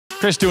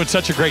Chris doing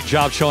such a great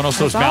job showing us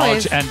those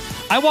mallards. And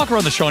I walk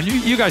around the show, and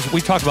you guys,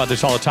 we talk about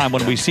this all the time.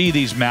 When we see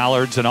these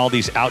mallards and all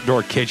these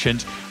outdoor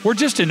kitchens, we're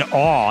just in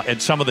awe at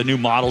some of the new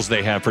models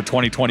they have for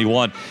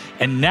 2021.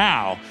 And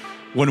now,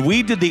 when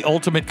we did the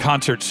Ultimate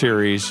Concert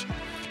Series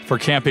for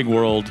Camping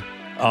World,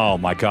 oh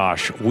my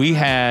gosh, we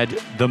had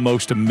the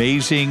most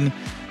amazing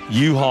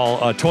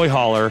U-Haul, toy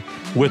hauler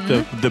with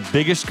the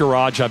biggest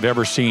garage I've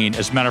ever seen.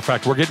 As a matter of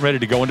fact, we're getting ready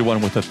to go into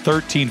one with a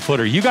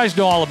 13-footer. You guys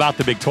know all about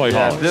the big toy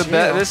haulers.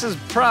 This is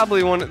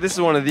probably one of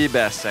the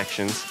best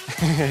sections.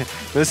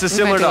 This is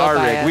similar to our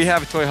rig. We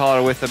have a toy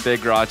hauler with a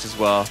big garage as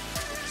well.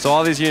 So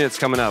all these units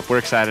coming up, we're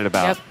excited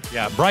about.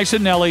 Yeah,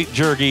 Bryson, Nelly,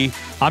 Jergy.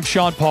 I'm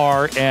Sean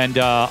Parr, and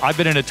I've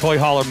been in a toy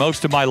hauler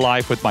most of my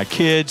life with my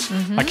kids.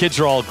 My kids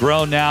are all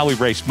grown now.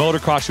 We've raced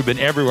motocross. We've been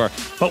everywhere.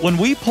 But when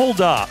we pulled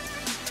up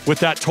with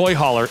that toy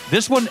hauler,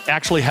 this one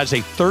actually has a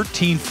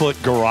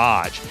 13-foot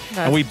garage.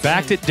 And we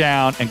backed it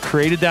down and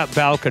created that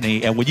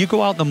balcony. And when you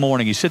go out in the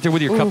morning, you sit there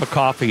with your cup of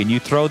coffee and you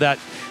throw that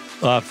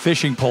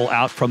fishing pole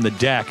out from the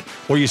deck,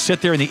 or you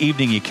sit there in the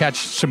evening, you catch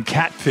some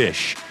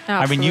catfish.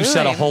 I mean, you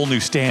set a whole new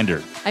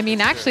standard. I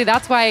mean, actually,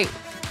 that's why,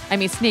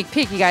 sneak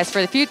peek, you guys, for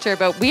the future,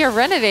 but we are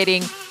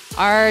renovating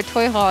our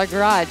toy hauler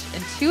garage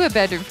into a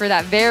bedroom for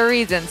that very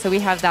reason. So we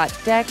have that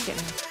deck,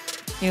 and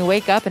you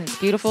wake up and it's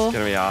beautiful. It's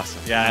going to be awesome.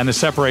 Yeah, and the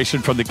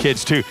separation from the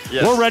kids, too.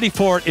 Yes. We're ready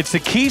for it. It's the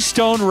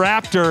Keystone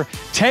Raptor.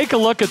 Take a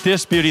look at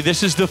this beauty.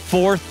 This is the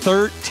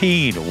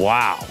 413.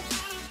 Wow.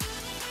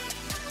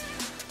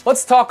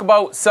 Let's talk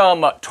about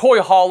some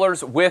toy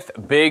haulers with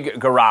big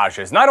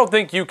garages. And I don't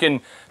think you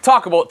can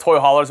talk about toy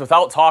haulers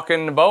without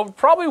talking about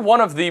probably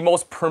one of the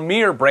most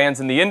premier brands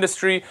in the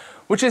industry,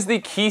 which is the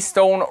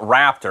Keystone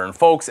Raptor. And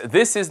folks,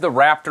 this is the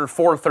Raptor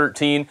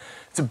 413.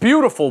 It's a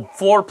beautiful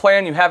floor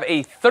plan. You have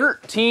a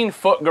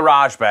 13-foot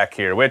garage back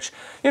here, which,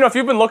 if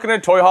you've been looking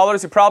at toy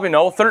haulers, you probably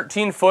know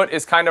 13 foot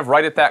is kind of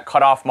right at that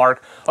cutoff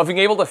mark of being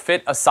able to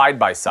fit a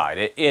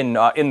side-by-side in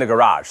the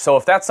garage. So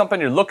if that's something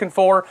you're looking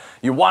for,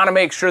 you want to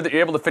make sure that you're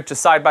able to fit your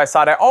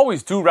side-by-side. I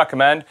always do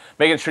recommend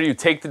making sure you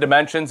take the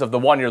dimensions of the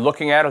one you're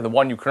looking at or the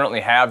one you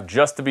currently have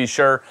just to be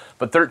sure.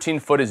 But 13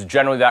 foot is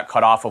generally that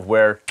cutoff of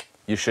where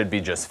you should be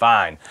just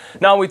fine.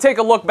 Now, when we take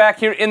a look back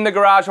here in the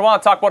garage, I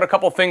want to talk about a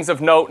couple things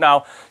of note.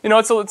 Now,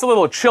 it's a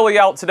little chilly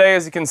out today,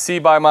 as you can see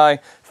by my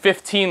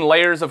 15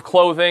 layers of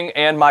clothing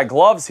and my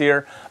gloves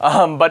here.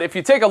 But if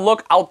you take a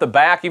look out the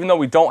back, even though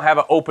we don't have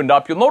it opened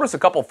up, you'll notice a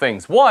couple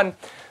things. One,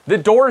 the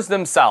doors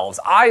themselves.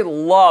 I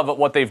love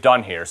what they've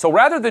done here. So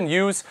rather than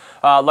use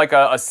like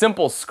a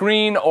simple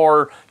screen,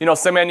 or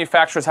some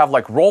manufacturers have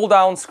like roll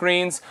down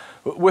screens,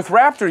 with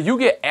Raptor you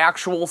get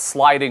actual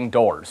sliding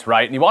doors,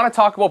 right? And you want to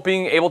talk about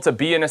being able to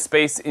be in a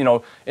space, in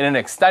an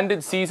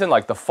extended season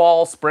like the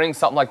fall, spring,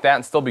 something like that,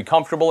 and still be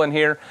comfortable in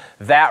here.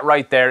 That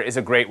right there is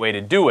a great way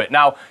to do it.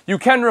 Now, you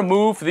can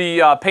remove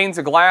the panes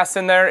of glass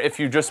in there if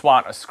you just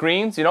want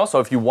screens, so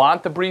if you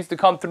want the breeze to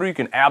come through, you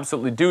can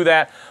absolutely do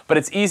that. But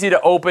it's easy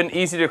to open,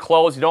 easy to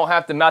close. You don't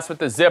have to mess with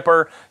the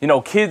zipper.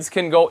 Kids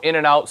can go in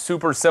and out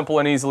super simple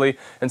and easily.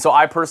 And so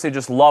I personally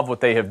just love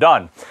what they have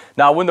done.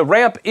 Now, when the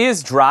ramp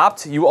is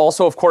dropped, you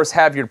also, of course,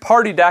 have your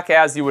party deck,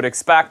 as you would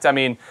expect.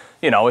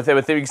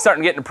 If you're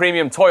starting getting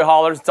premium toy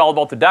haulers, it's all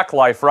about the deck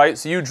life, right?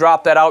 So you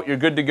drop that out, you're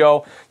good to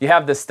go. You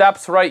have the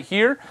steps right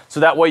here, so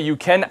that way you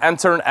can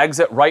enter and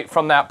exit right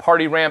from that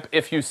party ramp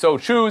if you so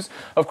choose.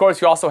 Of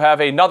course, you also have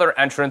another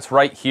entrance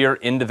right here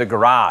into the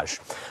garage.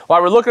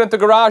 While we're looking at the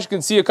garage, you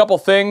can see a couple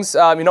things.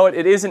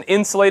 It is an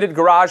insulated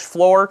garage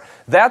floor.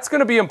 That's going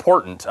to be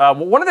important.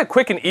 One of the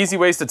quick and easy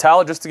ways to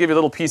tell, just to give you a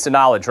little piece of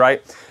knowledge,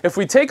 right? If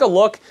we take a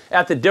look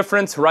at the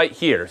difference right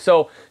here.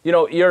 So,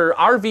 your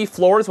RV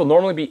floors will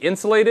normally be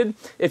insulated.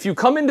 If you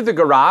come into the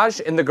garage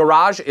and the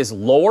garage is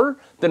lower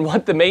than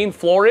what the main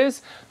floor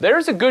is,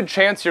 there's a good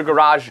chance your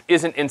garage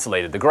isn't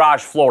insulated. The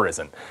garage floor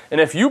isn't. And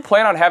if you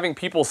plan on having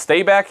people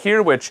stay back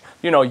here, which,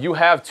 you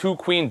have 2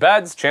 queen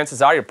beds,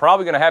 chances are you're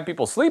probably going to have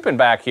people sleeping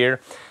back here.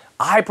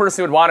 I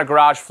personally would want a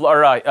garage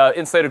floor,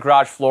 insulated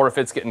garage floor if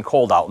it's getting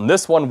cold out, and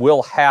this one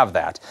will have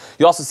that.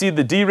 You also see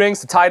the D-rings,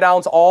 the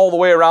tie-downs all the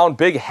way around,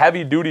 big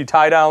heavy-duty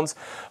tie-downs.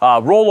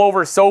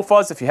 Roll-over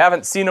sofas, if you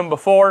haven't seen them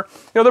before,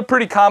 they're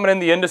pretty common in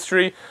the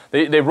industry.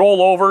 They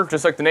roll over,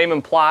 just like the name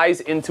implies,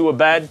 into a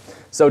bed.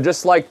 So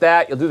just like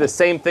that, you'll do the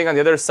same thing on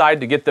the other side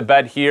to get the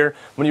bed here.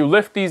 When you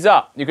lift these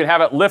up, you can have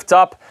it lift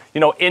up,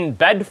 in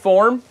bed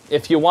form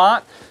if you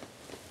want.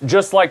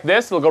 Just like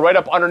this, it'll go right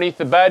up underneath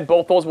the bed.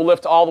 Both those will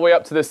lift all the way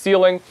up to the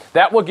ceiling.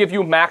 That will give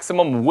you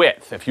maximum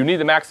width. If you need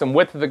the maximum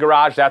width of the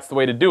garage, that's the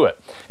way to do it.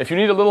 If you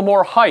need a little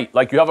more height,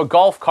 like you have a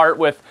golf cart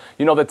with,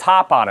 the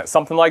top on it,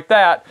 something like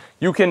that,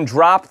 you can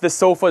drop the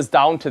sofas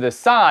down to the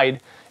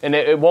side, and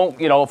it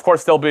won't, of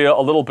course, there'll be a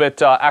little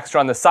bit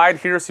extra on the side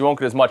here, so you won't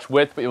get as much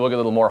width, but you will get a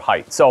little more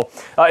height. So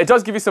it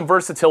does give you some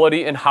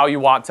versatility in how you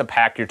want to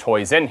pack your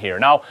toys in here.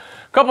 Now,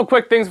 A couple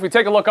quick things. If we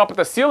take a look up at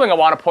the ceiling, I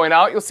want to point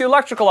out, you'll see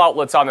electrical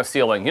outlets on the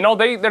ceiling. You know,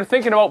 they're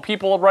thinking about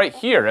people right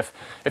here. If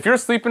you're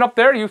sleeping up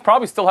there, you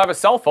probably still have a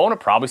cell phone. It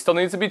probably still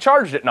needs to be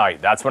charged at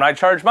night. That's when I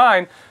charge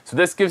mine. So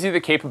this gives you the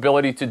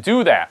capability to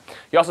do that.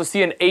 You also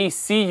see an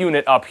AC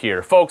unit up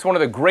here. Folks, one of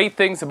the great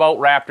things about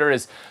Raptor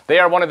is they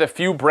are one of the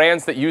few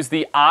brands that use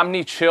the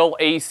Omni-Chill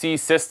AC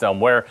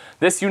system, where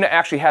this unit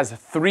actually has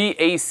 3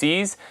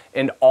 ACs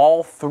and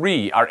all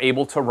 3 are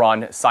able to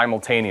run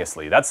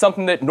simultaneously. That's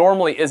something that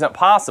normally isn't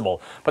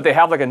possible, but they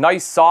have like a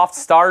nice soft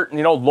start,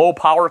 you know, low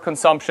power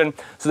consumption,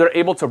 so they're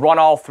able to run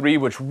all 3,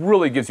 which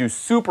really gives you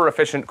super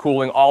efficient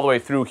cooling all the way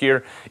through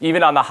here,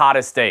 even on the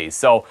hottest days.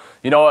 So,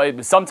 you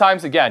know,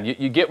 sometimes, again,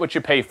 you get what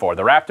you pay for.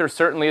 The Raptor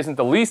certainly isn't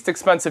the least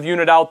expensive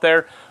unit out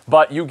there,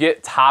 but you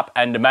get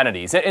top-end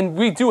amenities. And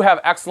we do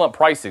have excellent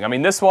pricing. I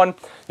mean, this one,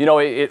 you know,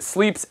 it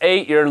sleeps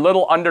 8. You're a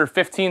little under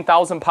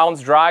 15,000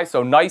 pounds dry,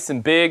 so nice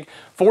and big.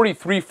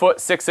 43 foot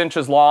 6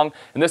 inches long,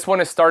 and this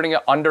one is starting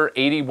at under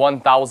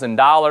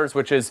 $81,000,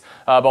 which is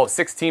about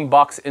 16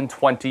 bucks and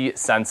 20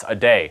 cents a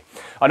day.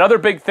 Another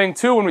big thing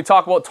too, when we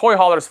talk about toy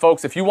haulers,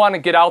 folks, if you want to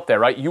get out there,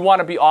 right, you want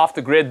to be off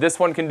the grid, this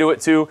one can do it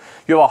too.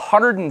 You have a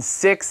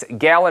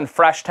 106-gallon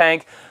fresh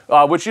tank,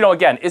 which, you know,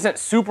 again, isn't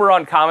super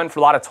uncommon for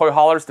a lot of toy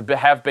haulers to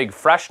have big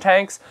fresh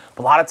tanks,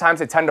 but a lot of times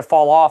they tend to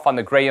fall off on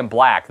the gray and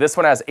black. This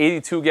one has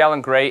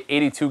 82-gallon gray,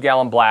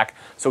 82-gallon black,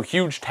 so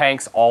huge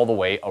tanks all the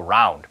way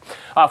around.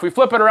 If we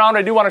flip it around,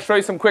 I do want to show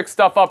you some quick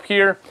stuff up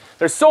here.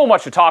 There's so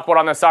much to talk about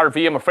on this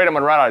RV. I'm afraid I'm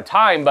going to run out of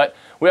time, but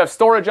we have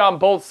storage on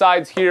both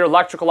sides here,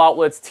 electrical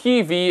outlets,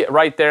 TV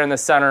right there in the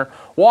center,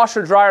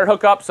 washer dryer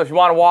hookup. So if you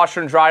want a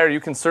washer and dryer, you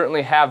can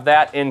certainly have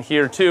that in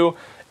here too.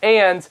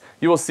 And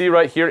you will see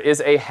right here is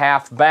a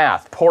half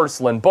bath,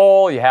 porcelain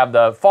bowl. You have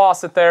the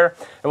faucet there,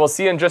 and we'll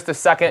see in just a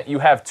second, you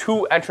have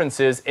 2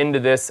 entrances into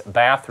this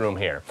bathroom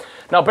here.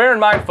 Now, bear in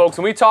mind, folks,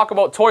 when we talk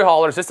about toy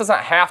haulers, this doesn't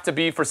have to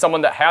be for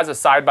someone that has a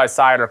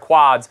side-by-side or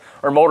quads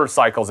or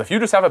motorcycles. If you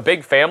just have a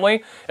big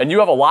family and you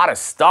have a lot of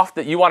stuff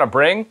that you want to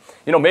bring,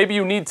 you know, maybe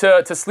you need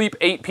to sleep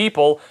 8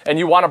 people and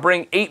you want to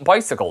bring 8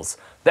 bicycles.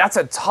 That's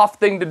a tough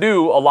thing to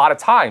do a lot of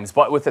times,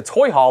 but with a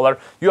toy hauler,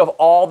 you have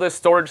all this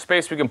storage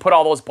space. We can put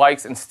all those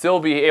bikes and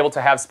still be able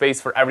to have space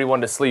for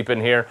everyone to sleep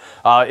in here.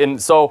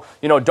 And so,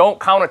 you know, don't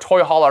count a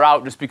toy hauler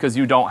out just because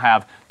you don't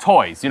have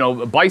toys. You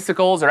know,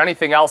 bicycles or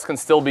anything else can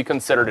still be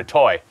considered a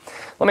toy.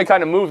 Let me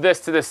kind of move this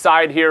to this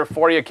side here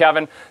for you,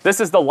 Kevin. This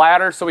is the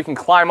ladder so we can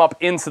climb up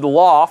into the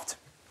loft.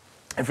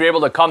 If you're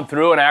able to come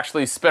through and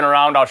actually spin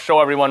around, I'll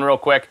show everyone real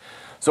quick.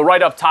 So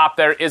right up top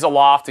there is a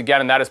loft, again,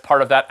 and that is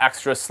part of that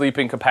extra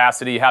sleeping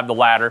capacity. You have the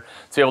ladder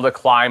to be able to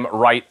climb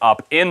right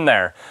up in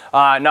there.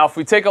 Now, if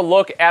we take a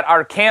look at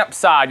our camp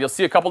side, you'll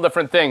see a couple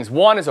different things.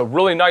 One is a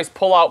really nice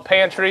pull-out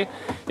pantry.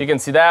 You can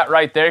see that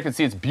right there. You can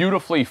see it's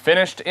beautifully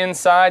finished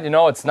inside. You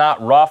know, it's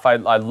not rough. I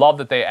love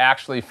that they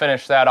actually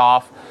finished that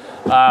off.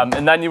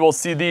 And then you will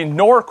see the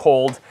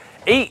Norcold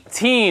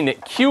 18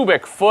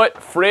 cubic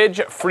foot fridge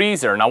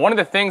freezer. Now, one of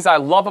the things I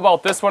love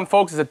about this one,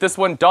 folks, is that this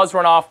one does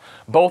run off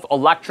both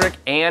electric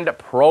and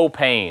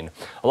propane.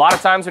 A lot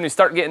of times when you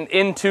start getting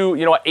into,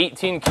 you know, an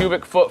 18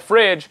 cubic foot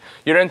fridge,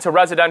 you're into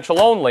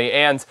residential only.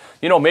 And,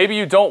 you know, maybe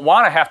you don't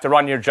want to have to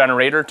run your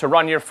generator to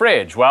run your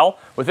fridge. Well,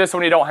 with this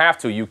one, you don't have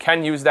to. You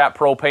can use that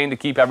propane to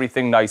keep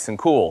everything nice and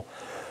cool.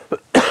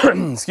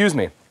 Excuse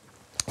me.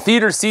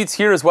 Theater seats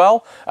here as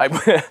well.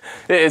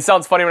 It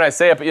sounds funny when I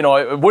say it, but you know,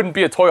 it wouldn't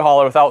be a toy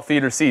hauler without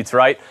theater seats,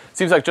 right?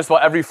 Seems like just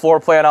about every floor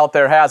plan out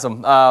there has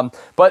them,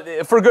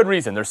 but for good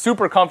reason. They're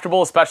super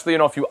comfortable, especially, you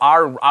know, if you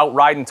are out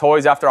riding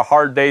toys after a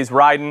hard day's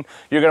riding,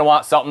 you're gonna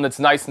want something that's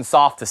nice and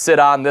soft to sit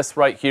on. This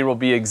right here will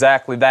be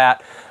exactly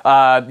that.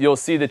 You'll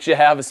see that you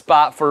have a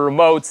spot for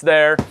remotes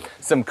there,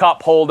 some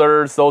cup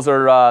holders. Those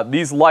are,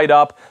 these light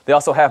up. They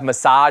also have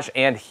massage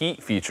and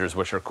heat features,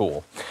 which are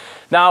cool.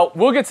 Now,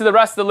 we'll get to the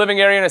rest of the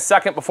living area in a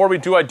second. Before we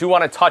do, I do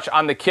want to touch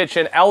on the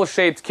kitchen.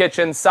 L-shaped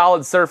kitchen,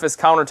 solid surface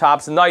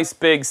countertops, nice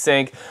big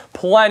sink,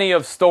 plenty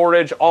of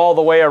storage all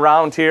the way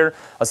around here.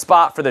 A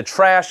spot for the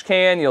trash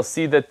can. You'll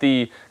see that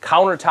the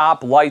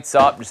countertop lights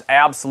up, just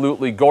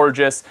absolutely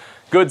gorgeous.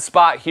 Good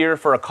spot here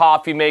for a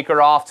coffee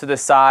maker off to the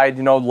side.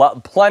 You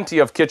know, plenty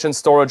of kitchen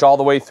storage all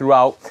the way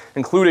throughout,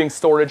 including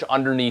storage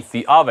underneath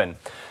the oven.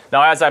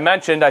 Now, as I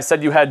mentioned, I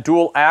said you had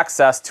dual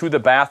access to the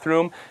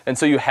bathroom, and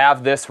so you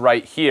have this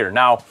right here.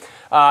 Now,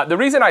 the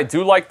reason I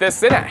do like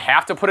this, they didn't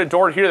have to put a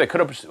door here. They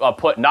could have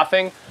put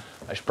nothing.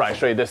 I should probably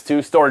show you this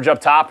too. Storage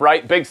up top,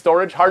 right? Big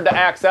storage, hard to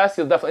access.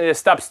 You'll definitely need a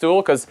step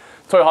stool because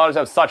toy haulers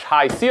have such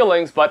high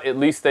ceilings, but at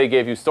least they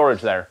gave you storage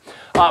there.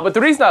 But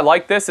the reason I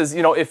like this is,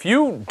 you know, if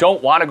you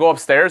don't want to go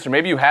upstairs or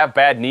maybe you have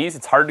bad knees,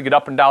 it's hard to get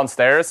up and down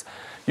stairs,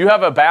 you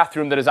have a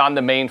bathroom that is on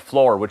the main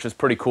floor, which is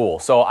pretty cool.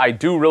 So I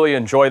do really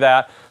enjoy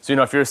that. So, you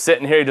know, if you're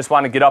sitting here, you just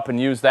want to get up and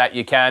use that,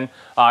 you can.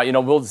 You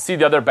know, we'll see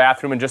the other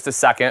bathroom in just a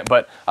second,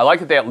 but I like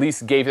that they at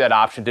least gave you that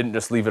option, didn't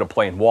just leave it a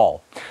plain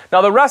wall.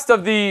 Now, the rest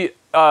of the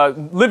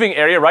living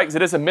area, right? Because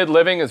it is a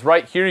mid-living, is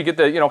right here. You get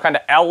the, kind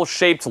of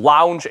L-shaped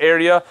lounge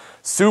area.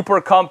 Super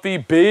comfy,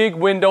 big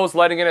windows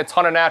letting in a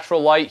ton of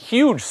natural light,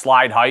 huge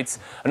slide heights.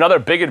 Another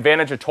big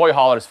advantage of toy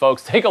haulers,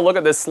 folks. Take a look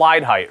at this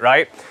slide height,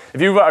 right?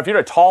 If you're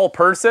a tall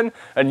person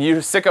and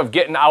you're sick of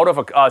getting out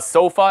of a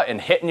sofa and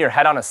hitting your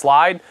head on a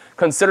slide,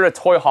 consider a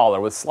toy hauler.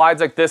 With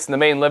slides like this in the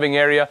main living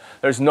area,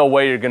 there's no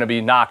way you're gonna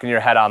be knocking your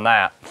head on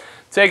that.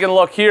 Taking a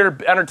look here,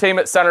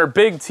 entertainment center,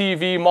 big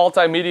TV,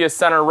 multimedia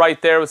center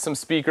right there with some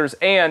speakers,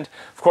 and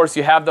of course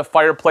you have the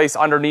fireplace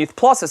underneath,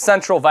 plus a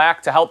central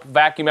vac to help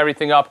vacuum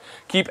everything up,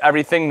 keep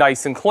everything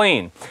nice and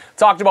clean.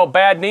 Talked about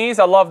bad knees,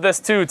 I love this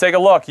too. Take a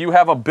look, you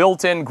have a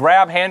built-in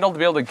grab handle to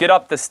be able to get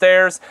up the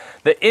stairs.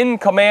 The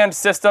in-command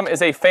system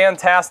is a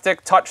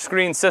fantastic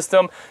touchscreen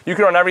system. You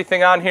can run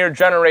everything on here,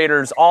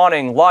 generators,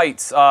 awning,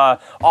 lights,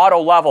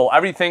 auto level,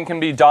 everything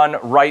can be done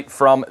right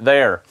from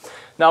there.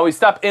 Now we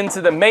step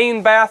into the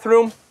main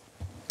bathroom.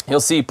 You'll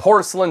see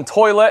porcelain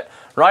toilet,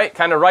 right?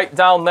 Kind of right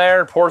down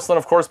there. Porcelain,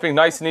 of course, being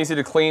nice and easy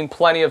to clean,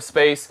 plenty of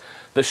space.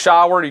 The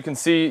shower, you can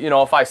see,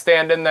 if I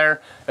stand in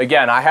there,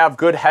 again, I have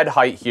good head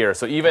height here.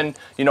 So even,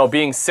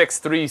 being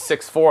 6'3",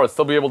 6'4", I'll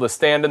still be able to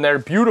stand in there.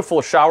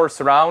 Beautiful shower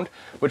surround,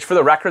 which for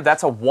the record,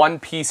 that's a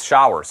one-piece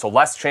shower. So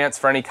less chance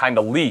for any kind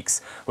of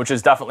leaks, which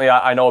is definitely,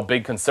 I know, a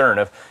big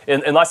concern.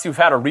 Unless you've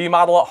had a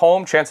remodel at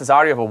home, chances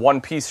are you have a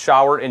one-piece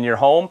shower in your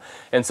home.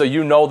 And so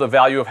you know the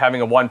value of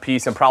having a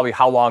one-piece and probably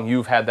how long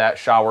you've had that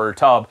shower or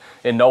tub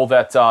and know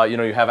that,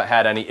 you haven't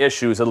had any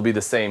issues. It'll be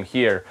the same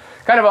here.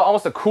 Kind of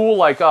almost a cool,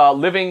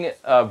 living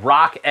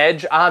rock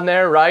edge on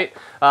there, right?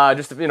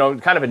 Just,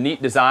 kind of a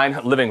neat design.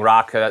 Living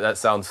rock, that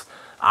sounds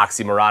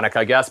oxymoronic,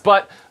 I guess.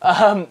 But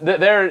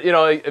they're,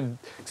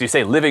 so you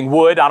say living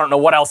wood, I don't know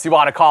what else you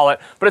want to call it,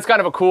 but it's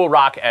kind of a cool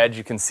rock edge.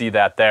 You can see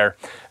that there.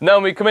 And then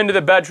when we come into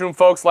the bedroom,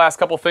 folks, last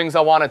couple things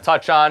I want to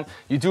touch on.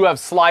 You do have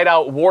slide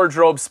out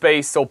wardrobe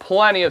space, so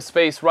plenty of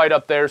space right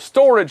up there.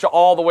 Storage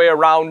all the way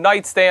around,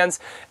 nightstands,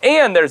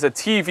 and there's a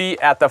TV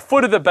at the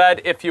foot of the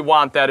bed if you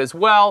want that as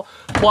well.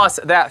 Plus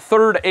that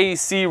third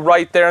AC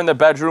right there in the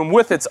bedroom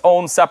with its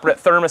own separate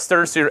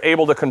thermistor, so you're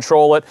able to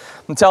control it.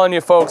 I'm telling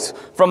you, folks,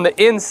 from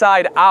the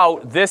inside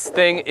out, this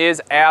thing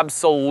is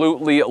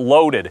absolutely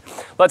loaded.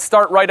 Let's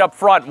start right up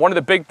front. One of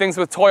the big things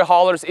with toy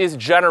haulers is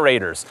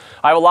generators.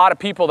 I have a lot of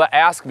people that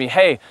ask me,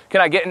 hey, can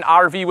I get an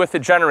RV with a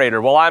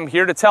generator? Well, I'm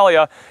here to tell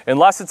you,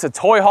 unless it's a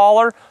toy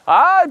hauler,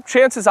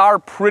 chances are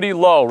pretty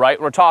low,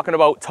 right? We're talking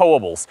about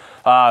towables.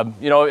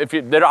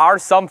 There are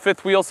some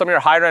fifth wheels, some of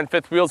your higher end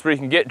fifth wheels where you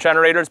can get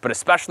generators, but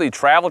especially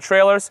travel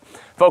trailers.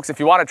 Folks,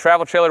 if you want a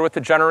travel trailer with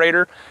a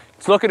generator,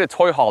 let's look at a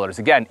toy haulers.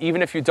 Again,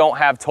 even if you don't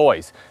have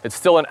toys, it's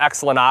still an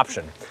excellent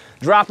option.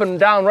 Dropping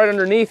down right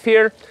underneath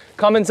here,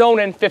 Cummins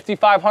Onan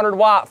 5500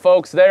 watt,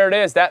 folks. There it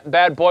is. That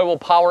bad boy will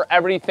power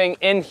everything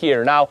in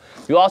here. Now,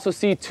 you also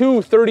see two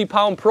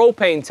 30-pound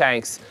propane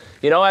tanks.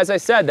 As I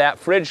said, that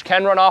fridge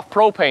can run off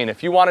propane.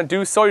 If you want to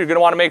do so, you're going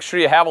to want to make sure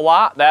you have a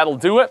lot. That'll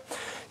do it.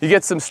 You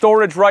get some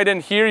storage right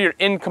in here. Your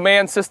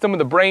in-command system with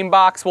the brain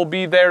box will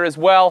be there as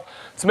well.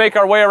 Let's make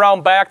our way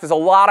around back. There's a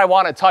lot I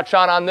want to touch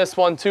on this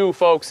one too,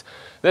 folks.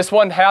 This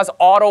one has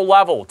auto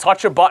level.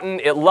 Touch a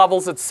button, it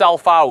levels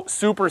itself out.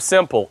 Super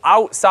simple.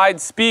 Outside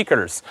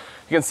speakers.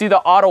 You can see the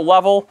auto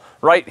level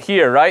right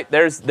here, right?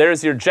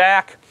 There's your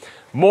jack.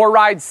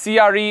 MoreRide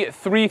CRE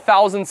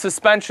 3000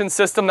 suspension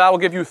system. That will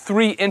give you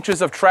 3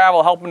 inches of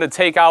travel, helping to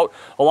take out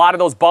a lot of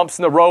those bumps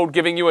in the road,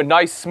 giving you a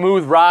nice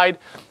smooth ride.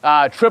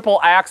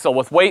 Triple axle.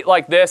 With weight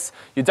like this,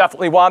 you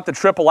definitely want the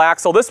triple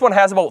axle. This one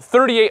has about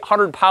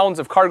 3,800 pounds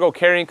of cargo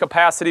carrying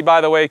capacity,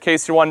 by the way, in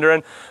case you're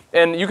wondering.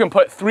 And you can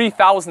put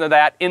 3,000 of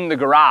that in the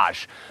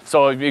garage.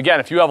 So again,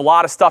 if you have a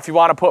lot of stuff you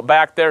want to put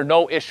back there,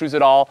 no issues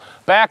at all.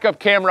 Backup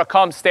camera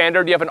comes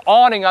standard. You have an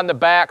awning on the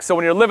back, so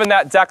when you're living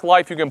that deck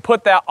life, you can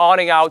put that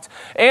awning out.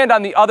 And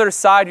on the other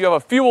side, you have a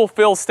fuel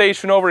fill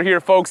station over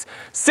here, folks.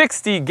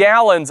 60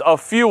 gallons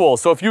of fuel.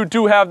 So if you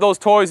do have those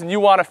toys and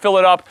you want to fill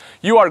it up,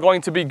 you are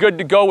going to be good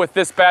to go with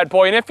this bad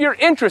boy. And if you're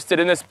interested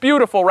in this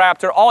beautiful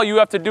Raptor, all you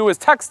have to do is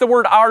text the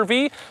word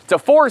RV to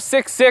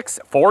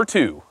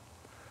 46642.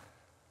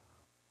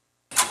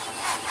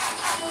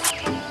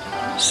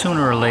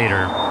 Sooner or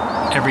later,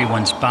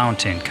 everyone's bound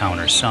to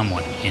encounter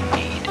someone in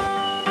need.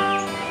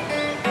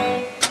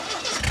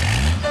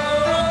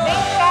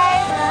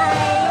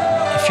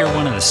 If you're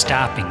one of the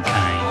stopping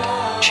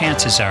kind,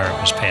 chances are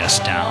it was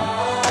passed down.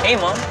 Hey,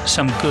 Mom.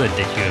 Some good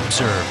that you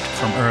observed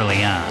from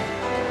early on.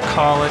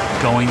 Call it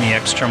going the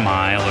extra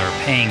mile or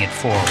paying it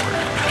forward.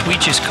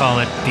 We just call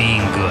it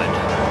being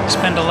good.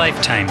 Spend a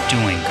lifetime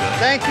doing good.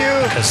 Thank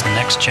you. Because the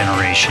next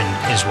generation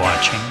is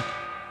watching.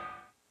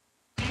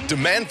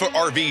 Demand for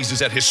RVs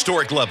is at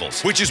historic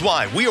levels, which is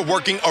why we are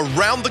working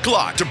around the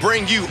clock to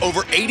bring you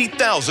over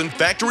 80,000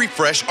 factory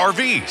fresh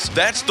RVs.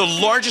 That's the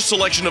largest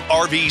selection of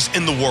RVs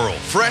in the world.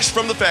 Fresh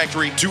from the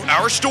factory to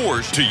our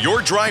stores to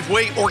your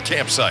driveway or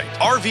campsite.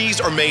 RVs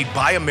are made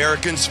by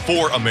Americans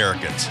for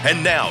Americans.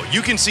 And now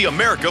you can see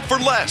America for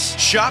less.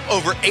 Shop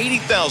over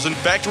 80,000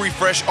 factory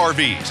fresh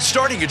RVs,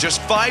 starting at just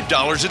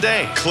 $5 a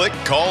day. Click,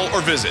 call,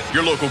 or visit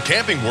your local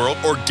Camping World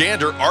or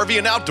Gander RV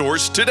and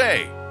Outdoors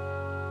today.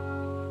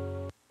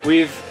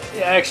 We've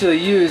actually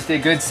used a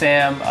Good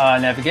Sam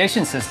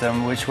navigation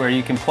system, where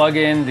you can plug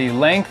in the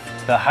length,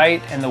 the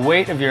height, and the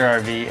weight of your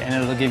RV, and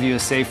it'll give you a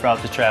safe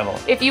route to travel.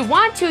 If you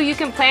want to, you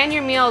can plan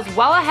your meals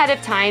well ahead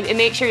of time and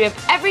make sure you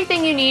have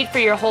everything you need for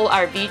your whole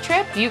RV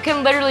trip. You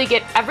can literally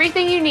get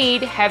everything you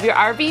need, have your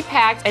RV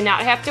packed, and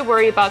not have to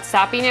worry about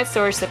stopping at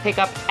stores to pick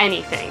up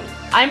anything.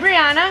 I'm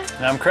Brianna.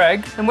 And I'm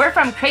Craig. And we're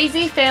from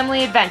Crazy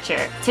Family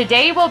Adventure.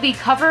 Today we'll be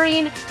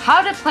covering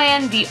how to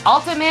plan the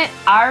ultimate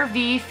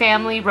RV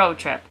family road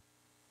trip.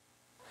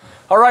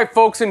 All right,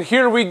 folks, and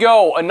here we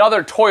go.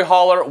 Another toy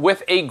hauler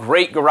with a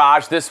great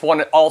garage. This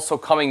one also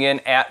coming in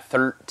at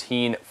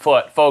 13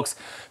 foot. Folks,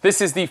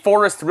 this is the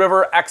Forest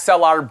River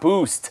XLR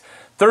Boost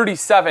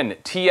 37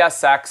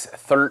 TSX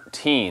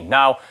 13.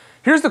 Now,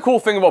 here's the cool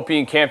thing about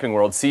being Camping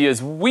World, see,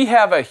 is we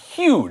have a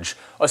huge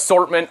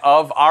assortment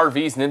of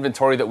RVs and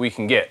inventory that we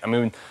can get. I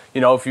mean, you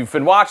know, if you've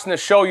been watching the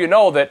show, you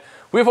know that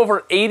we have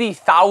over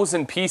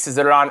 80,000 pieces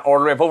that are on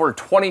order. We have over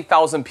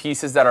 20,000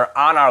 pieces that are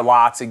on our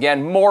lots.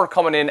 Again, more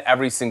coming in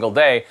every single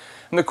day.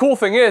 And the cool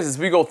thing is, as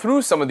we go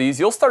through some of these,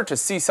 you'll start to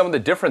see some of the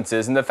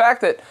differences. And the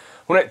fact that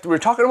when we're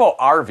talking about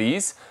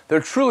RVs,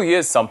 there truly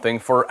is something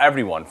for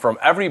everyone, from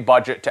every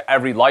budget to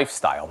every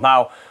lifestyle.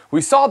 Now,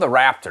 we saw the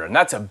Raptor, and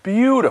that's a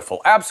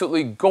beautiful,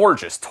 absolutely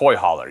gorgeous toy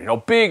hauler. You know,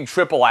 big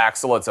triple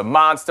axle. It's a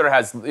monster.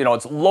 Has, you know,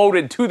 it's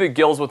loaded to the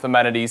gills with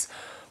amenities,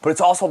 but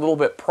it's also a little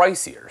bit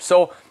pricier.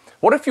 So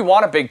what if you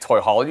want a big toy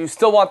hauler? You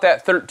still want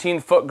that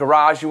 13-foot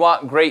garage. You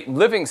want great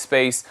living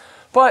space,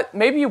 but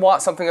maybe you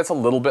want something that's a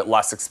little bit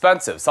less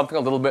expensive, something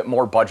a little bit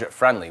more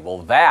budget-friendly. Well,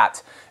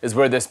 that is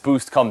where this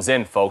Boost comes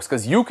in, folks,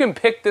 because you can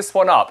pick this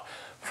one up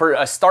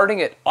for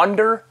starting at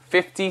under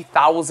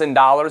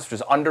 $50,000, which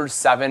is under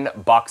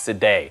 $7 a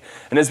day.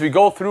 And as we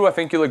go through, I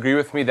think you'll agree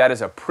with me, that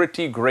is a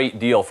pretty great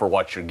deal for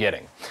what you're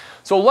getting.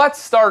 So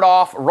let's start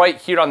off right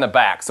here on the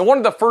back. So one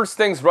of the first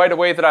things right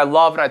away that I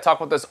love, and I talk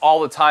about this all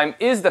the time,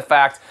 is the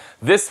fact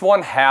this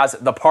one has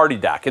the party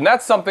deck. And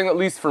that's something, at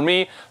least for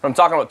me, when I'm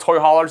talking about toy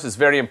haulers, is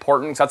very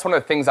important, because that's one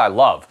of the things I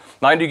love.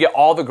 Not only do you get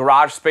all the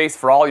garage space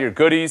for all your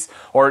goodies,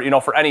 or, you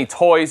know, for any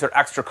toys or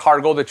extra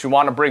cargo that you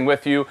want to bring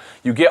with you,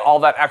 you get all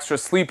that extra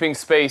sleeping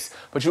space,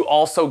 but you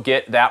also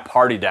get that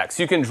party deck.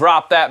 So you can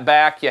drop that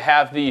back. You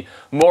have the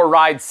More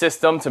Ride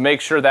system to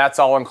make sure that's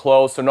all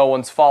enclosed so no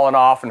one's falling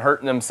off and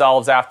hurting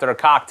themselves after a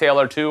cocktail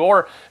or two,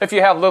 or if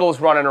you have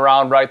littles running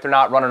around, right, they're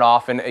not running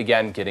off and,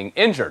 again, getting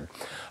injured.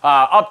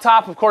 Up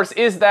top, of course,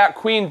 is that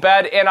queen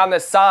bed, and on the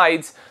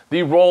sides,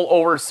 the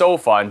rollover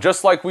sofa. And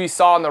just like we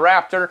saw in the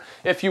Raptor,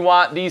 if you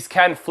want, these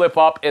can flip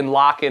up and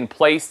lock in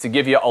place to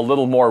give you a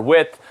little more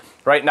width.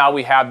 Right now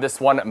we have this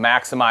one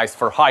maximized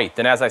for height.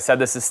 And as I said,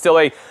 this is still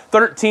a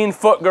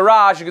 13-foot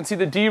garage. You can see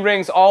the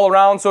D-rings all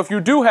around. So if you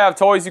do have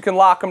toys, you can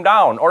lock them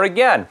down. Or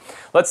again,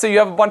 let's say you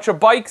have a bunch of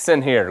bikes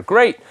in here.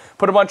 Great.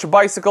 Put a bunch of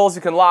bicycles.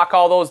 You can lock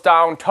all those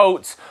down,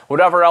 totes,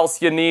 whatever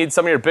else you need.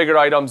 Some of your bigger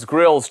items,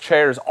 grills,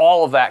 chairs,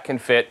 all of that can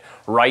fit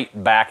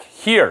right back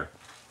here.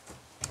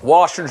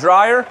 Washer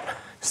dryer,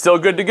 still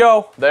good to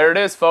go. There it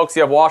is, folks.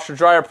 You have washer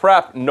dryer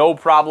prep, no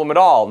problem at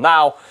all.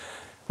 Now,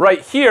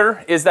 right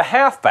here is the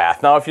half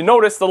bath. Now, if you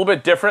notice, a little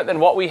bit different than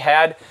what we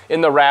had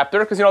in the Raptor,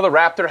 because, you know, the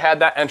Raptor had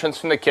that entrance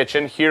from the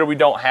kitchen. Here we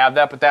don't have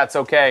that, but that's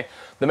okay.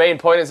 The main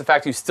point is the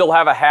fact you still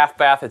have a half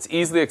bath that's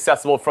easily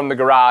accessible from the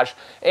garage,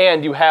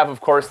 and you have, of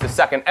course, the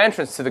second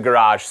entrance to the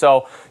garage.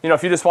 So, you know,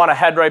 if you just want to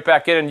head right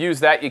back in and use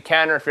that, you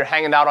can, or if you're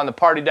hanging out on the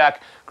party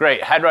deck,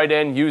 great, head right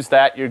in, use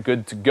that, you're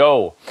good to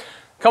go.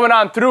 Coming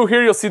on through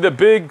here, you'll see the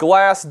big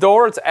glass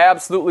door. It's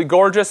absolutely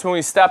gorgeous when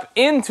we step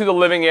into the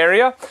living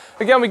area.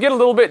 Again, we get a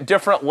little bit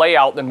different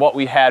layout than what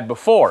we had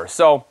before.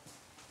 So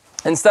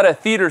instead of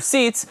theater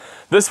seats,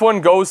 this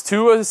one goes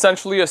to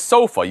essentially a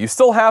sofa. You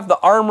still have the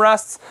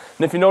armrests,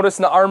 and if you notice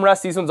in the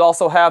armrests, these ones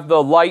also have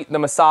the light, the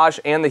massage,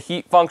 and the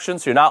heat function,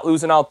 so you're not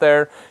losing out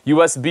there.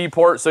 USB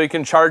port so you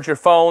can charge your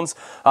phones,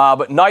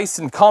 but nice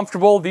and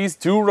comfortable. These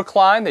do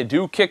recline, they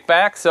do kick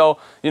back, so,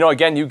 you know,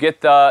 again, you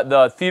get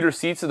the theater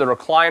seats or the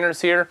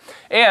recliners here,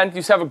 and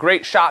you just have a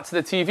great shot to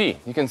the TV.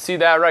 You can see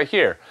that right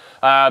here.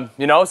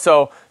 You know,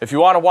 so if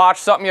you want to watch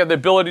something, you have the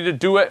ability to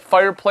do it.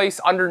 Fireplace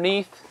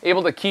underneath,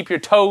 able to keep your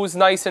toes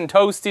nice and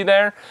toasty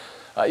there.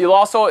 You'll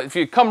also, if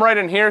you come right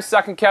in here,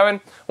 second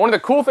Kevin, one of the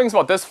cool things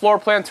about this floor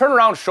plan, turn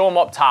around, show them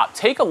up top.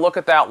 Take a look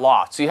at that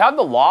loft. So you have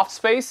the loft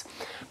space,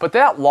 but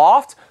that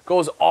loft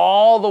goes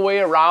all the way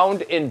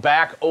around and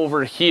back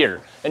over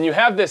here. And you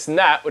have this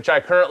net, which I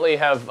currently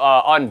have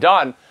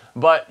undone,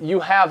 but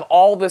you have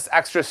all this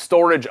extra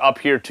storage up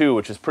here too,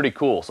 which is pretty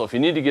cool. So if you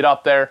need to get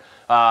up there,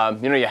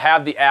 you know, you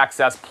have the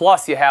access,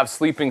 plus you have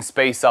sleeping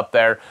space up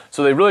there.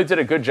 So they really did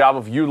a good job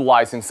of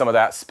utilizing some of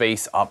that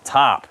space up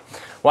top.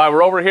 While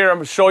we're over here, I'm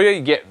gonna show you,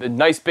 you get a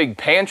nice big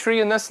pantry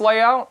in this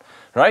layout.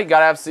 Right, you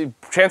gotta have,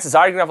 chances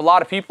are you're gonna have a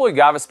lot of people, you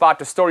gotta have a spot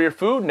to store your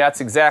food, and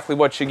that's exactly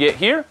what you get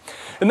here.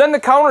 And then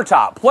the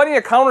countertop, plenty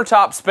of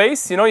countertop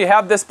space. You know, you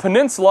have this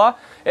peninsula,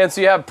 and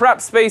so you have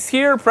prep space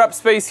here,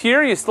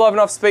 you still have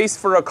enough space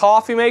for a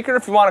coffee maker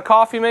if you want a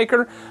coffee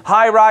maker,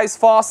 high-rise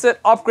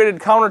faucet, upgraded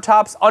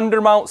countertops,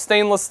 undermount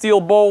stainless steel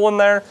bowl in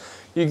there.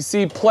 You can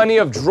see plenty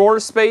of drawer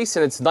space,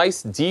 and it's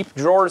nice deep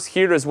drawers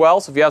here as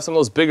well, so if you have some of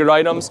those bigger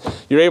items,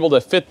 you're able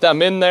to fit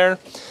them in there.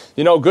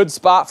 You know, good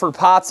spot for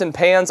pots and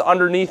pans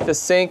underneath the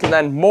sink, and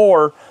then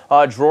more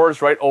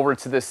drawers right over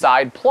to this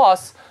side,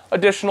 plus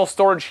additional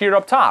storage here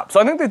up top. So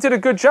I think they did a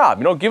good job,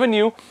 you know, giving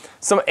you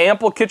some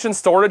ample kitchen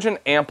storage and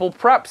ample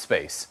prep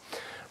space.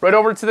 Right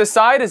over to the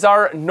side is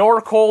our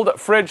Norcold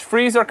fridge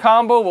freezer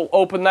combo. We'll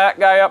open that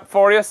guy up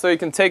for you so you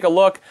can take a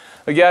look.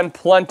 Again,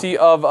 plenty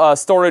of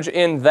storage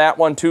in that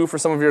one too for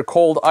some of your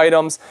cold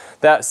items.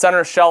 That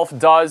center shelf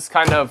does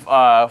kind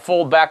of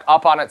fold back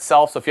up on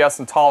itself, so if you have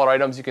some taller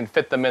items, you can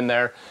fit them in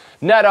there.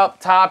 Net up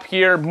top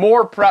here,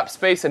 more prep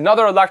space,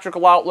 another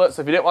electrical outlet,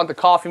 so if you didn't want the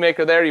coffee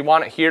maker there, you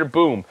want it here,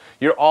 boom,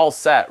 you're all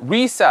set.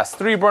 Recessed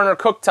 3-burner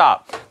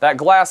cooktop, that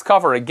glass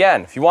cover,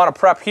 again, if you want to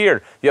prep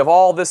here, you have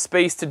all this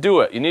space to do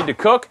it. You need to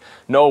cook,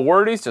 no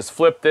worries, just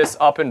flip this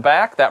up and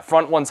back. That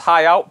front one's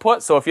high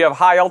output, so if you have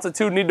high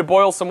altitude, need to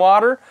boil some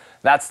water,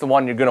 that's the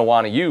one you're going to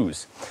want to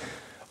use.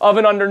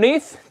 Oven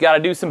underneath, got to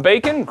do some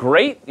baking,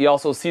 great. You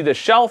also see the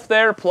shelf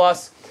there,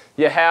 plus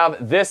you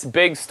have this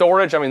big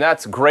storage. I mean,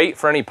 that's great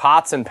for any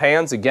pots and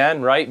pans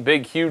again, right?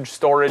 Big, huge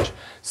storage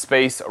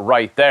space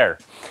right there.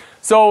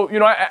 So, you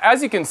know,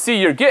 as you can see,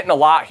 you're getting a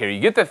lot here. You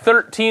get the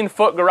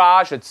 13-foot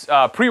garage. It's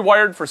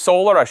pre-wired for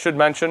solar, I should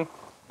mention.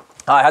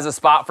 It has a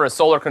spot for a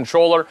solar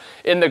controller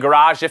in the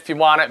garage if you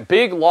want it.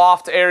 Big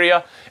loft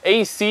area,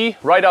 AC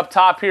right up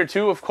top here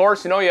too, of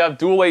course. You know, you have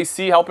dual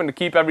AC helping to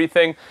keep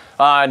everything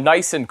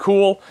nice and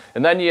cool.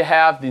 And then you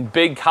have the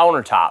big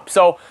countertop.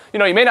 So, you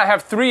know, you may not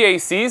have 3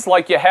 ACs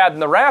like you had in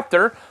the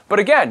Raptor, but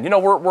again, you know,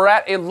 we're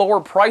at a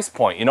lower price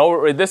point. You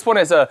know, this one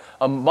is a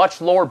much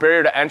lower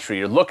barrier to entry.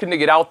 You're looking to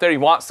get out there, you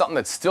want something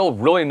that's still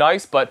really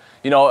nice, but,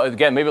 you know,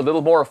 again, maybe a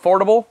little more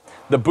affordable.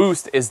 The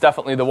Boost is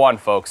definitely the one,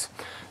 folks.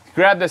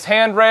 Grab this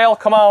handrail,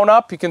 come on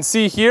up. You can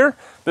see here,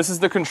 this is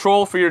the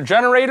control for your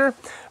generator.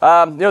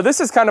 You know, this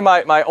is kind of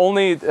my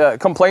only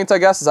complaint, I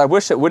guess, is I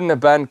wish it wouldn't have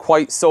been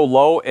quite so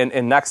low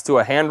and next to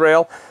a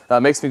handrail.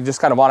 Makes me just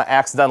kind of want to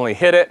accidentally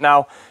hit it.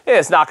 Now,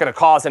 it's not going to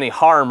cause any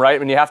harm, right,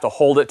 when you have to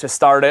hold it to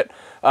start it.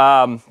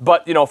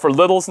 But, you know, for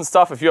littles and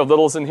stuff, if you have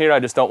littles in here, I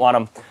just don't want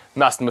them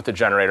messing with the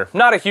generator.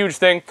 Not a huge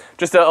thing,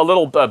 just a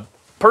little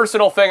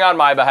personal thing on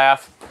my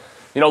behalf.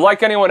 You know,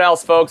 like anyone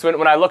else, folks,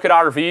 when I look at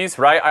RVs,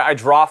 right, I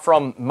draw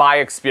from my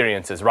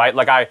experiences, right?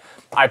 Like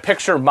I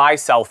picture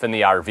myself in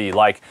the RV,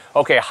 like,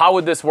 okay, how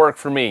would this work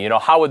for me? You know,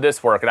 how would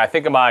this work? And I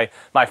think of my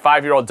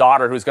 5-year-old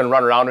daughter who's gonna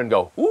run around and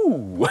go,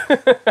 ooh,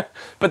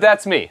 but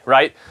that's me,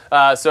 right?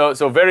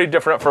 So very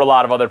different for a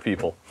lot of other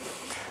people.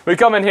 We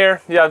come in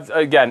here, you have,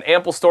 again,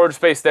 ample storage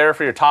space there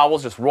for your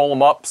towels. Just roll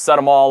them up, set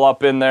them all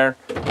up in there.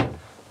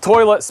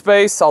 Toilet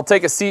space, I'll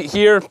take a seat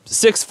here,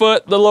 6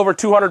 foot, little over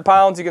 200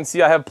 pounds. You can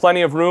see I have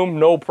plenty of room,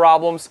 no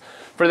problems.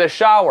 For the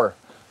shower,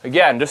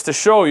 again, just to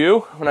show you,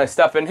 when I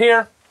step in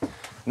here,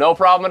 no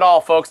problem at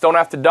all, folks. Don't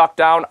have to duck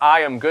down.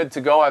 I am good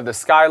to go. I have the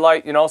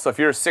skylight, you know, so if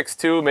you're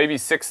 6'2", maybe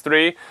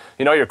 6'3",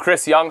 you know, your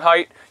Chris Young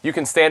height, you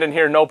can stand in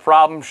here, no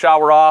problem,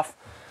 shower off.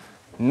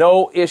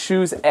 No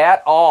issues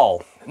at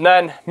all. And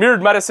then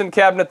mirrored medicine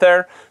cabinet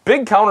there.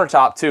 Big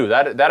countertop too.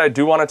 That I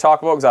do want to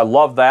talk about because I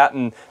love that.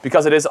 And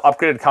because it is an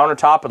upgraded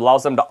countertop, it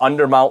allows them to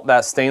undermount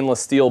that stainless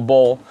steel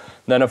bowl.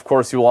 And then of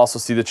course you will also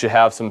see that you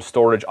have some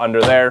storage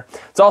under there.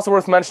 It's also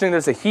worth mentioning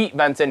there's a heat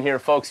vent in here,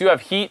 folks. You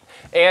have heat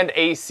and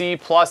AC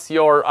plus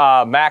your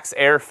max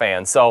air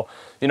fan. So,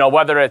 you know,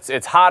 whether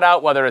it's hot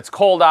out, whether it's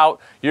cold out,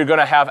 you're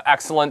gonna have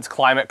excellent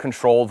climate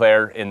control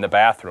there in the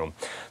bathroom.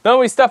 Then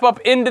we step up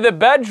into the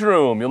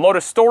bedroom. You'll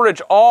notice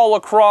storage all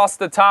across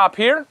the top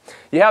here.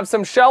 You have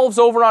some shelves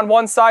over on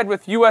one side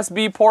with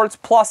USB ports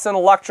plus an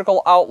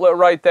electrical outlet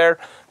right there.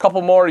 A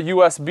couple more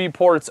USB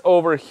ports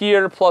over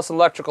here plus an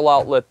electrical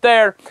outlet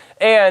there,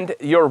 and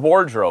your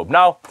wardrobe.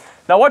 Now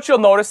what you'll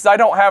notice is I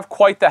don't have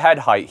quite the head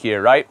height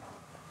here, right?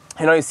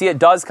 You know, you see it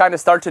does kind of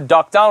start to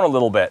duck down a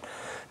little bit.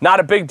 Not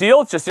a big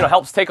deal, it just, you know,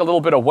 helps take a little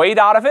bit of weight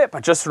out of it,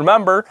 but just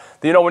remember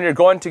that, you know, when you're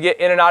going to get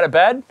in and out of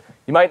bed,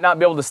 you might not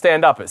be able to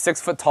stand up. At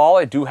 6 foot tall,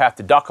 I do have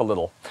to duck a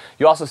little.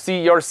 You also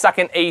see your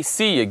second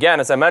AC, again,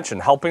 as I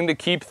mentioned, helping to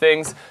keep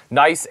things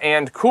nice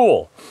and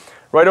cool.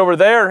 Right over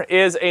there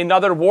is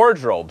another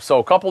wardrobe. So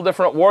a couple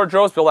different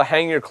wardrobes, be able to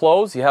hang your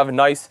clothes. You have a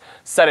nice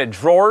set of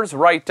drawers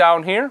right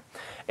down here.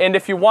 And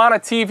if you want a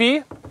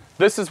TV,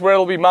 this is where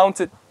it'll be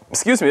mounted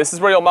excuse me, this is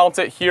where you'll mount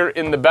it here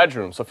in the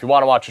bedroom. So if you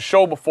want to watch a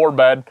show before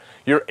bed,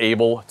 you're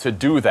able to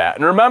do that.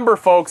 And remember,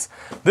 folks,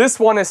 this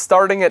one is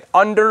starting at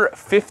under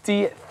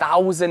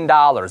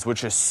 $50,000,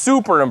 which is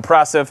super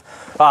impressive.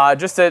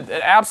 Just an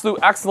absolute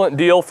excellent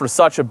deal for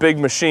such a big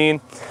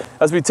machine.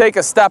 As we take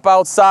a step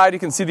outside, you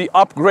can see the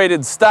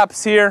upgraded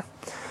steps here.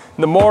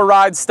 The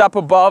MORryde step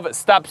above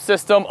step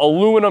system,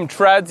 aluminum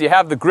treads. You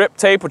have the grip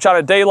tape, which on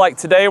a day like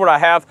today where I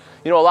have,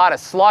 a lot of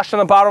slush on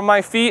the bottom of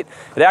my feet,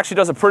 it actually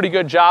does a pretty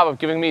good job of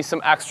giving me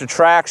some extra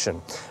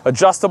traction.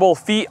 Adjustable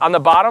feet on the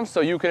bottom,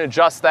 so you can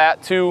adjust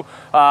that to,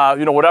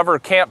 whatever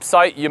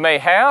campsite you may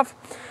have.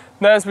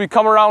 Then as we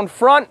come around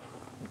front,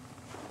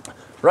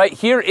 right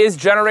here is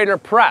generator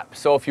prep.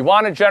 So if you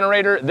want a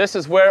generator, this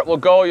is where it will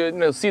go.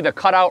 You'll see the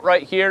cutout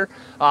right here.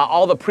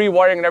 All the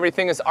pre-wiring and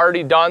everything is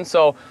already done,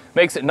 so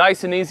makes it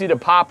nice and easy to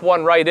pop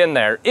one right in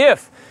there.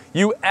 If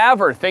you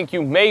ever think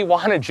you may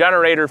want a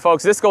generator,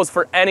 folks, this goes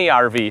for any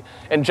RV,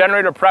 and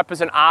generator prep is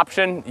an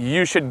option,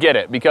 you should get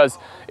it because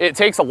it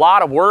takes a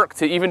lot of work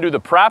to even do the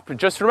prep. But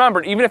just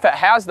remember, even if it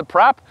has the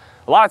prep,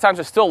 a lot of times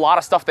there's still a lot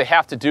of stuff they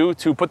have to do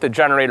to put the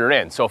generator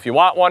in. So if you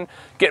want one,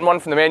 getting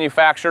one from the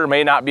manufacturer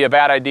may not be a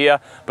bad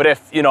idea. But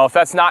if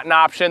that's not an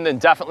option, then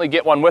definitely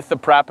get one with the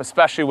prep,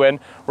 especially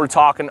when we're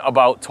talking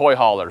about toy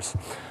haulers.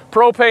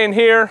 Propane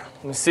here,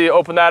 let me see,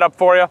 open that up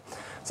for you.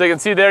 So you can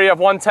see there you have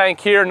one tank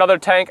here, another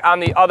tank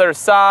on the other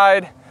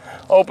side.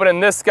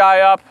 Opening this guy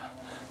up,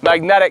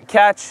 magnetic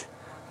catch.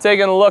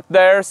 Taking a look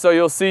there, so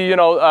you'll see,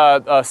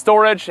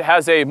 storage. It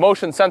has a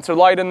motion sensor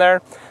light in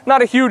there.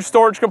 Not a huge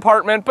storage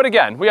compartment, but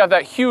again, we have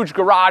that huge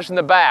garage in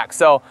the back,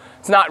 so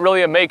it's not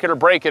really a make it or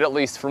break it, at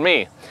least for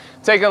me.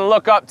 Taking a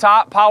look up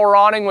top, power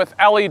awning with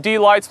LED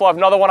lights. We'll have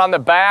another one on the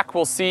back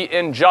we'll see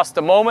in just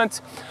a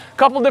moment.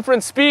 Couple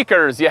different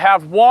speakers. You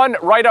have one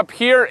right up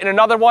here and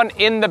another one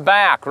in the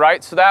back,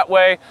 right? So that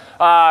way,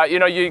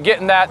 you're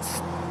getting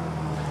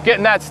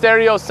that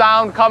stereo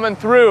sound coming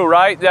through,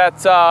 right?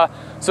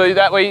 So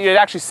that way it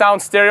actually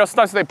sounds stereo.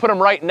 Sometimes they put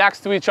them right next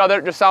to each other,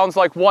 it just sounds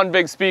like one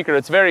big speaker.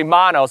 It's very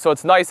mono, so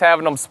it's nice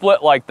having them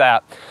split like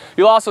that.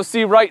 You'll also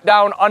see right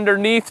down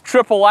underneath,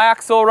 triple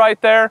axle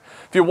right there.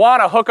 If you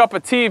want to hook up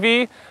a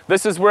TV,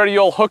 this is where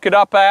you'll hook it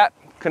up at.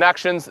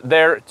 Connections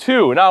there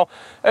too. Now,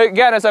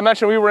 again, as I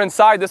mentioned, we were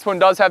inside. This one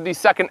does have the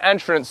second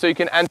entrance, so you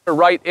can enter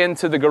right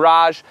into the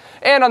garage.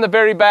 And on the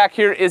very back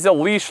here is a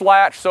leash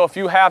latch, so if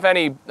you have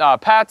any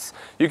pets,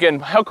 you can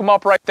hook them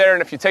up right there.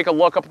 And if you take a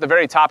look up at the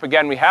very top,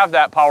 again, we have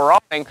that power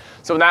awning.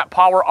 So when that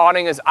power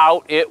awning is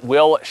out, it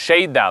will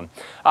shade them.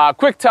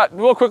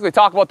 We'll quickly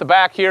talk about the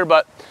back here,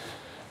 but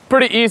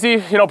pretty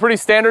easy, pretty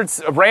standard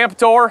ramp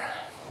door.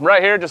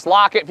 Right here, just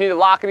lock it if you need to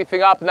lock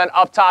anything up, and then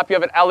up top you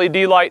have an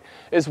LED light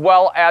as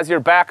well as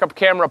your backup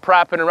camera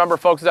prep. And remember,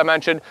 folks, as I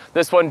mentioned,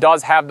 this one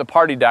does have the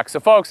party deck.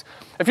 So folks,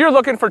 if you're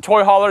looking for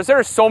toy haulers, there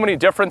are so many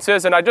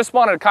differences, and I just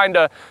wanted to kind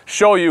of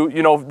show you,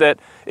 that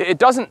it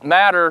doesn't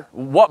matter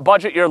what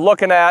budget you're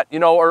looking at,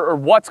 or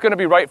what's going to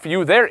be right for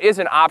you. There is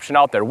an option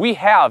out there. We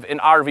have an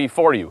RV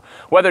for you.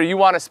 Whether you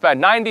want to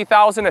spend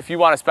 $90,000, if you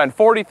want to spend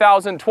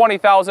 $40,000,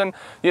 $20,000,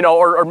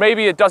 or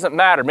maybe it doesn't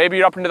matter. Maybe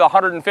you're up into the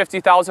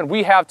 $150,000.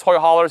 We have toy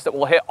haulers that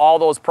will hit all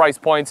those price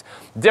points.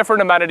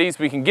 Different amenities.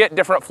 We can get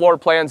different floor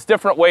plans,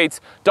 different weights,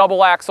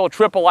 double axle,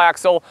 triple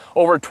axle.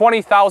 Over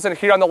 20,000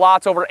 here on the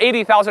lots. Over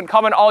 80,000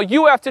 coming. All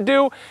you have to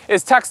do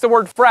is text the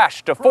word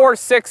FRESH to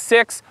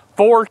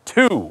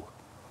 46642.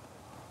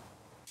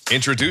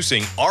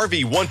 Introducing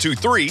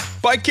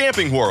RV123 by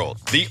Camping World,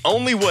 the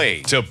only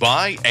way to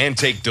buy and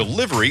take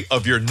delivery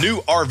of your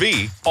new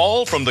RV,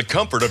 all from the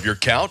comfort of your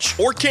couch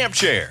or camp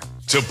chair.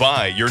 To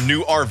buy your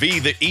new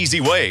RV the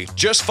easy way,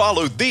 just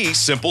follow these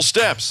simple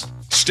steps.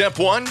 Step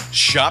 1,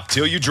 shop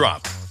till you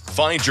drop.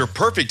 Find your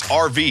perfect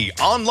RV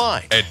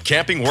online at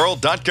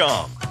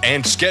campingworld.com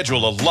and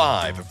schedule a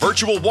live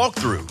virtual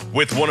walkthrough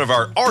with one of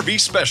our RV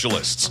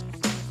specialists.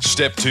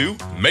 Step 2,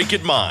 make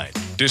it mine.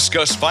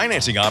 Discuss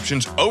financing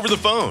options over the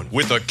phone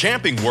with a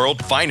Camping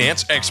World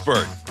finance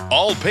expert.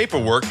 All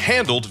paperwork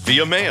handled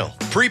via mail.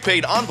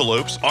 Prepaid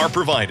envelopes are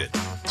provided.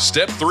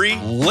 Step 3,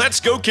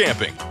 let's go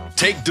camping.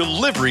 Take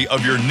delivery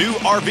of your new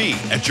RV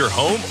at your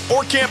home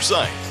or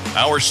campsite.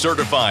 Our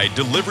certified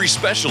delivery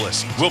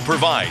specialist will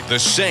provide the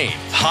same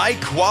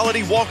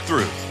high-quality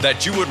walkthrough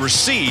that you would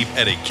receive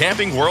at a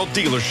Camping World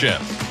dealership.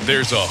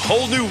 There's a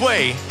whole new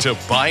way to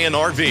buy an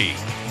RV.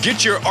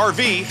 Get your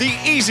RV the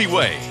easy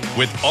way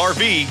with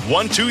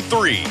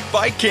RV123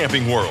 by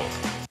Camping World.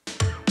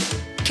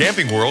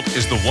 Camping World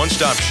is the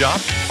one-stop shop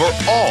for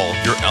all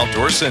your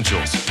outdoor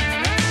essentials.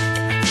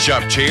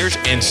 Shop chairs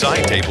and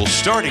side tables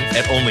starting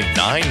at only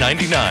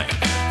 $9.99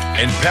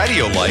 and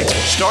patio lights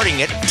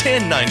starting at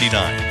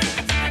 $10.99.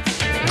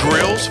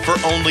 Grills for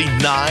only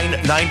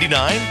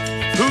 $9.99?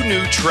 Who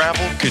knew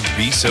travel could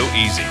be so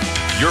easy?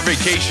 Your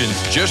vacations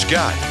just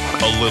got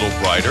a little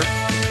brighter,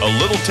 a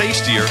little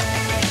tastier,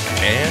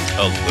 and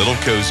a little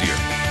cozier.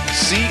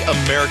 See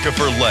America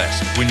for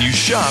less when you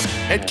shop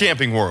at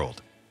Camping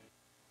World.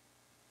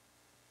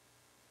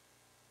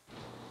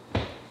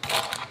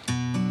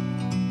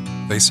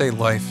 They say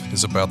life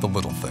is about the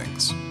little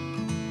things.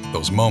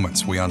 those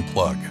moments we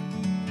unplug.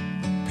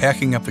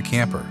 Packing up the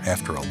camper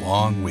after a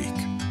long week.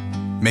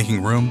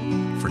 Making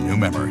room for new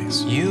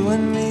memories. You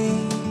and me,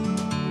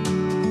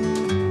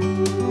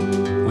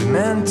 we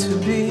meant to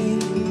be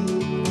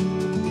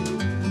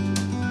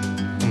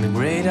in the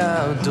great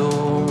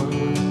outdoors,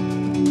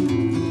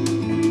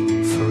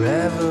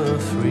 forever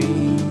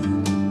free.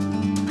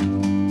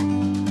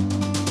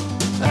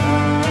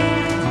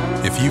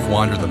 If you've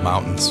wandered the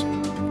mountains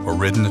or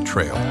ridden a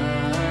trail,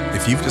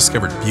 if you've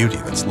discovered beauty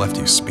that's left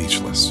you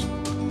speechless,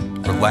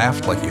 or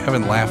laughed like you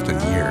haven't laughed in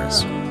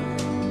years,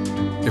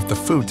 if the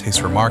food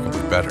tastes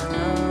remarkably better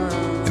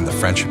and the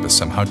friendship is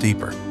somehow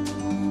deeper,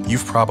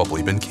 you've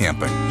probably been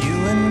camping. You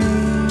and me,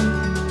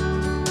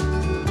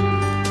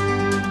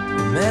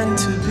 we're meant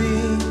to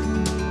be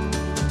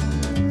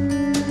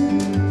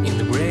in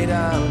the great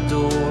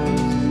outdoors,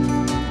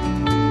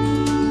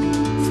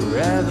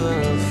 forever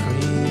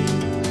free.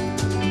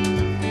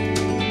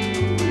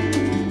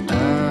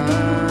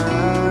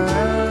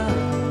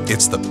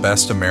 It's the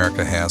best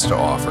America has to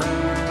offer,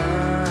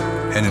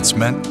 and it's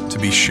meant to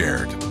be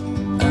shared.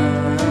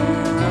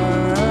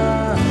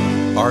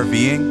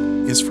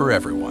 RVing is for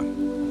everyone.